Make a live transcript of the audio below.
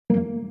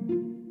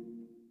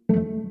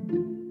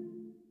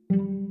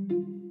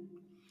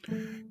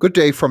Good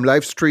day from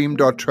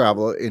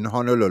Livestream.travel in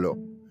Honolulu.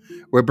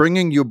 We're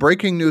bringing you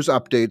breaking news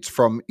updates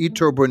from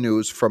eTurbo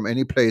News from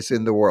any place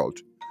in the world.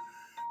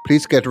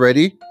 Please get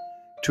ready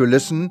to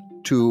listen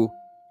to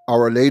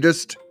our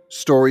latest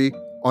story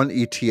on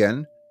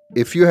ETN.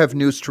 If you have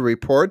news to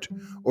report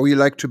or you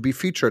like to be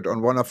featured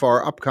on one of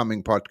our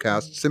upcoming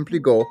podcasts, simply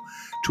go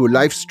to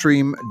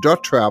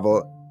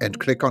livestream.travel and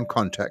click on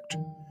contact.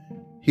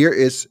 Here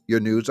is your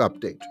news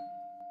update.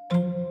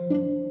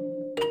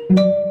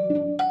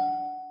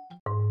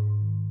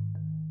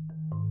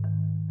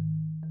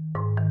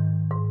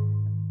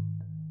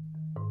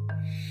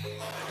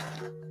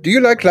 Do you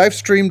like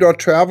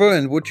Livestream.travel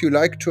and would you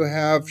like to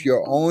have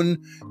your own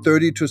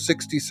 30 to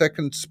 60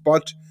 second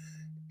spot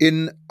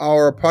in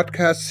our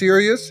podcast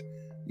series?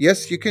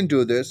 Yes, you can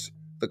do this.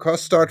 The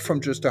costs start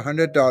from just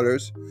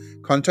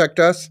 $100. Contact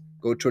us,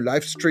 go to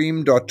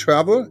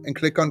livestream.travel and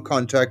click on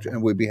contact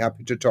and we'll be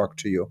happy to talk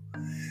to you.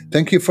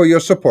 Thank you for your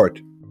support.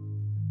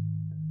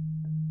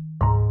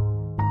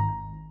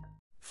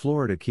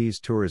 Florida Keys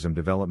Tourism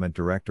Development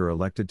Director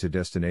elected to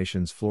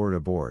Destinations Florida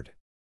Board.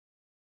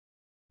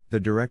 The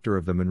director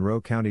of the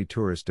Monroe County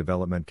Tourist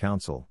Development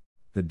Council,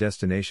 the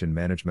destination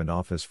management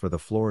office for the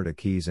Florida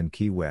Keys and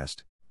Key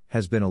West,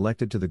 has been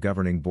elected to the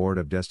governing board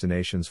of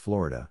Destinations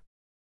Florida.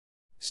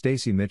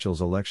 Stacy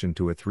Mitchell's election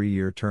to a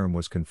 3-year term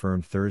was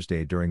confirmed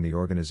Thursday during the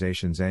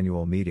organization's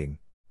annual meeting,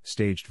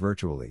 staged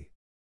virtually.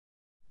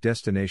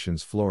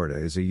 Destinations Florida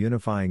is a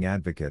unifying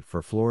advocate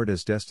for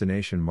Florida's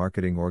destination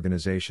marketing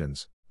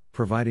organizations,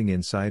 providing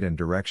insight and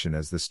direction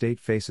as the state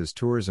faces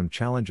tourism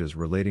challenges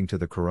relating to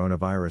the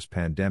coronavirus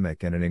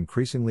pandemic and an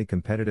increasingly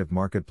competitive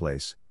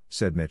marketplace,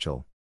 said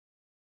Mitchell.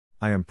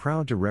 I am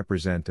proud to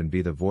represent and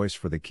be the voice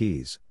for the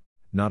Keys,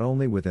 not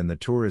only within the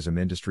tourism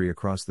industry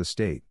across the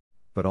state,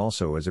 but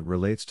also as it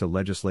relates to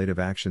legislative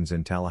actions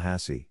in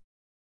Tallahassee.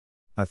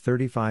 A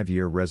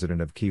 35-year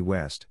resident of Key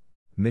West,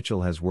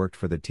 Mitchell has worked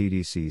for the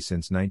TDC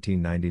since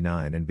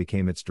 1999 and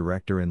became its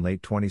director in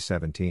late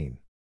 2017.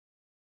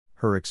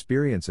 Her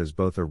experience as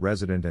both a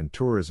resident and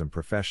tourism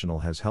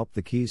professional has helped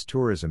the Keys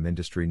tourism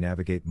industry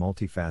navigate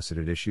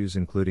multifaceted issues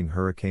including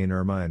Hurricane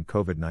Irma and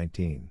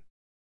COVID-19.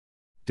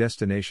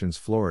 Destinations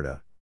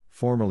Florida,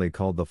 formerly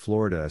called the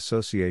Florida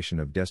Association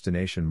of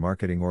Destination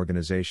Marketing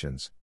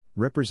Organizations,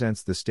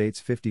 represents the state's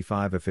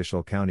 55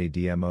 official county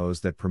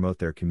DMOs that promote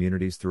their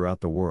communities throughout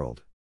the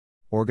world.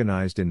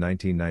 Organized in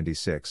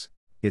 1996,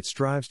 it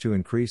strives to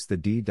increase the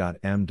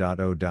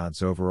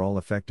D.M.O.'s overall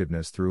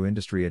effectiveness through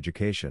industry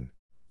education,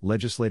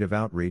 legislative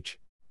outreach,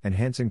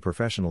 enhancing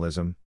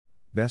professionalism,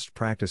 best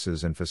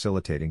practices and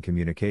facilitating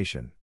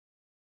communication.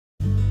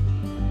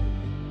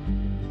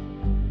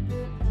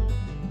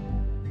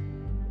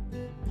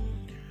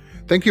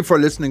 Thank you for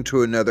listening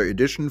to another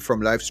edition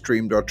from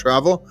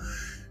Livestream.travel.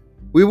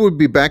 We will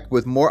be back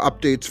with more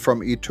updates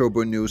from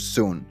eTurbo News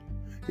soon.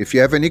 If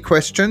you have any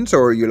questions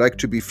or you like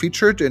to be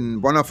featured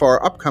in one of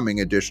our upcoming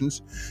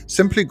editions,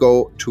 simply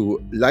go to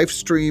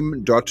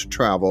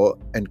livestream.travel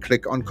and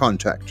click on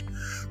contact.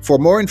 For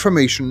more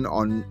information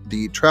on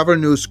the Travel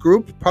News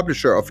Group,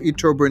 publisher of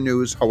eTurbo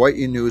News,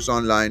 Hawaii News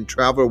Online,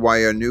 Travel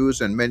Wire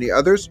News, and many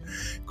others,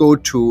 go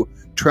to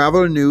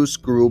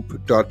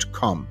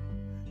travelnewsgroup.com.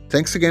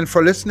 Thanks again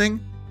for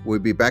listening. We'll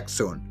be back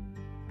soon.